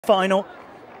Final,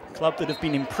 a club that have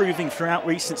been improving throughout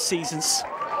recent seasons.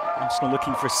 Arsenal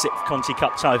looking for a 6th Conti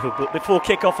Cup title, but before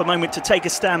kick-off, a moment to take a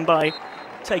stand by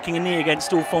taking a knee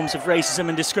against all forms of racism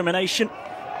and discrimination.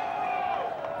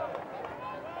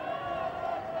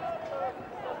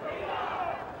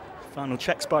 Final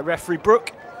checks by referee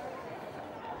Brook.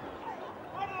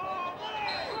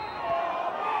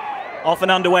 Off and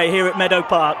underway here at Meadow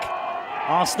Park.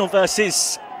 Arsenal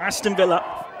versus Aston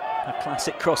Villa. A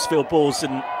classic crossfield balls,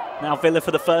 and now Villa for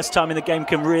the first time in the game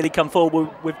can really come forward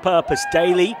with purpose.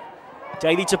 Daly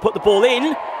to put the ball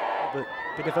in, but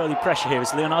a bit of early pressure here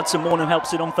as Maanum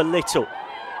helps it on for little.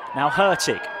 Now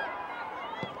Hurtig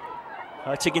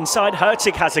inside,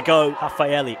 Hurtig has a go.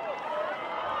 Rafaeli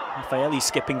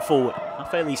skipping forward.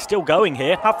 Rafaeli's still going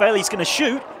here. Rafaeli's going to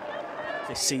shoot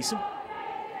this season.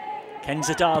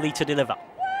 Dali to deliver.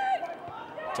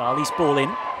 Dali's ball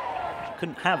in.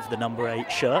 Couldn't have the number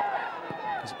 8 shirt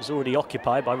because it was already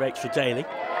occupied by Rachel Daly.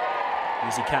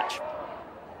 Easy catch.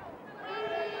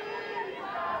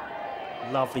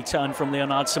 Lovely turn from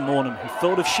Maanum, who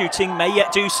thought of shooting, may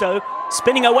yet do so.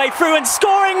 Spinning her way through and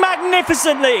scoring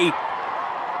magnificently.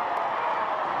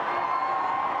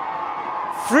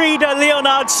 Frida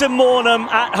Maanum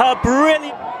at her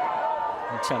brilliant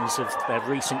in terms of their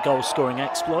recent goal-scoring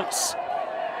exploits.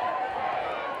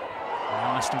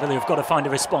 Now Aston Villa have got to find a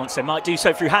response. They might do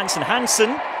so through Hanson.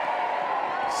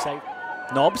 Save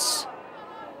Nobbs.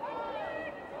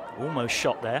 Almost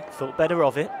shot there. Thought better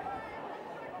of it.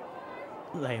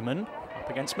 Lehmann up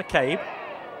against McCabe.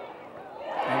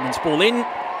 Lehmann's ball in.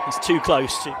 He's too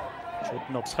close to.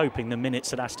 Nobbs hoping the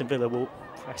minutes at Aston Villa will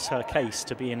press her case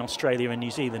to be in Australia and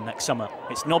New Zealand next summer.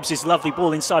 It's Nobbs' lovely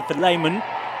ball inside for Lehmann.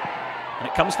 And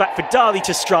it comes back for Dali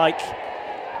to strike.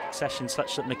 Session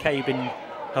such that McCabe in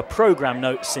her programme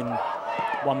notes in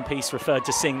one piece referred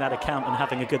to seeing that account and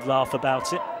having a good laugh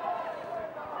about it.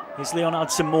 Here's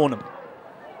Maanum.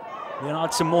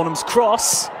 Maanum's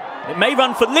cross. It may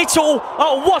run for little.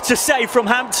 Oh, what a save from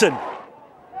Hampton.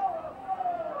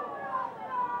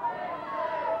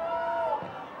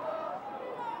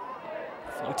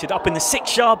 Floated up in the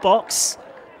 6-yard box.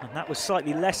 And that was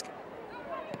slightly less.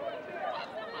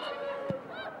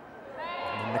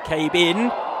 And McCabe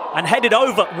in. And headed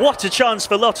over. What a chance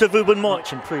for Lotte Wubben-Moy.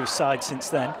 Much improved side since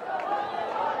then.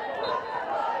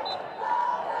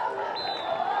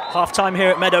 Half-time here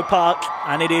at Meadow Park,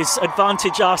 and it is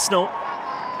advantage Arsenal.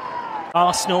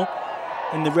 Arsenal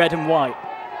in the red and white,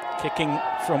 kicking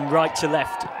from right to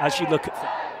left. As you look at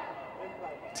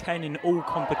 10 in all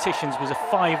competitions, was a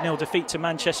 5-0 defeat to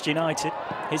Manchester United.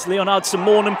 Here's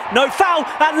Maanum. No foul,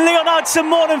 and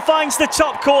Maanum finds the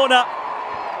top corner.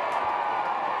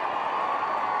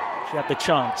 She had the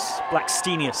chance.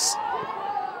 Blacktenius.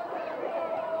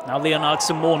 Now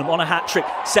Maanum on a hat-trick,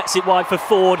 sets it wide for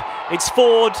Foord. It's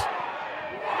Foord.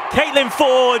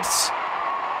 Foord.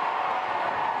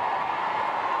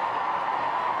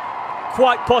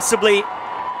 Quite possibly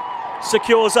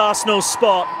secures Arsenal's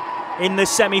spot in the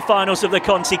semi-finals of the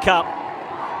Conti Cup.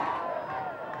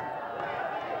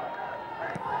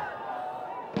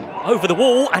 Over the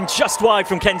wall and just wide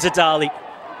from Dali.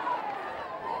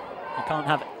 You can't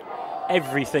have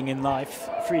everything in life.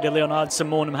 Frida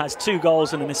Maanum has 2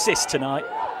 goals and an assist tonight,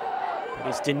 but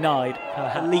is denied.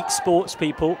 Her elite sports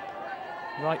people,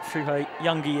 right through her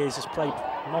younger years, has played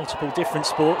multiple different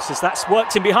sports, as that's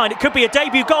worked in behind. It could be a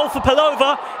debut goal for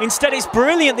Palova. Instead, it's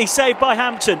brilliantly saved by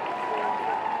Hampton.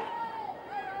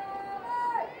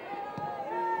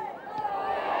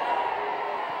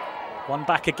 One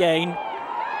back again.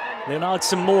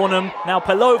 Maanum. Now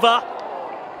Palova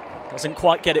doesn't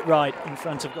quite get it right in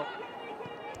front of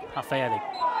Rafaeli.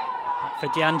 For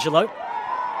D'Angelo.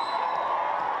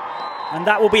 And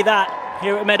that will be that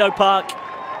here at Meadow Park.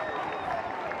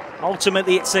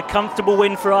 Ultimately, it's a comfortable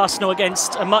win for Arsenal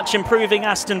against a much improving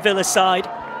Aston Villa side.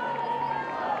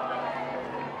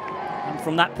 And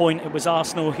from that point, it was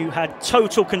Arsenal who had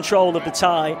total control of the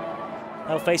tie.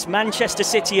 They'll face Manchester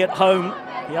City at home.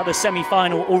 The other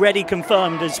semi-final already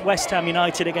confirmed as West Ham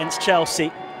United against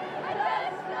Chelsea.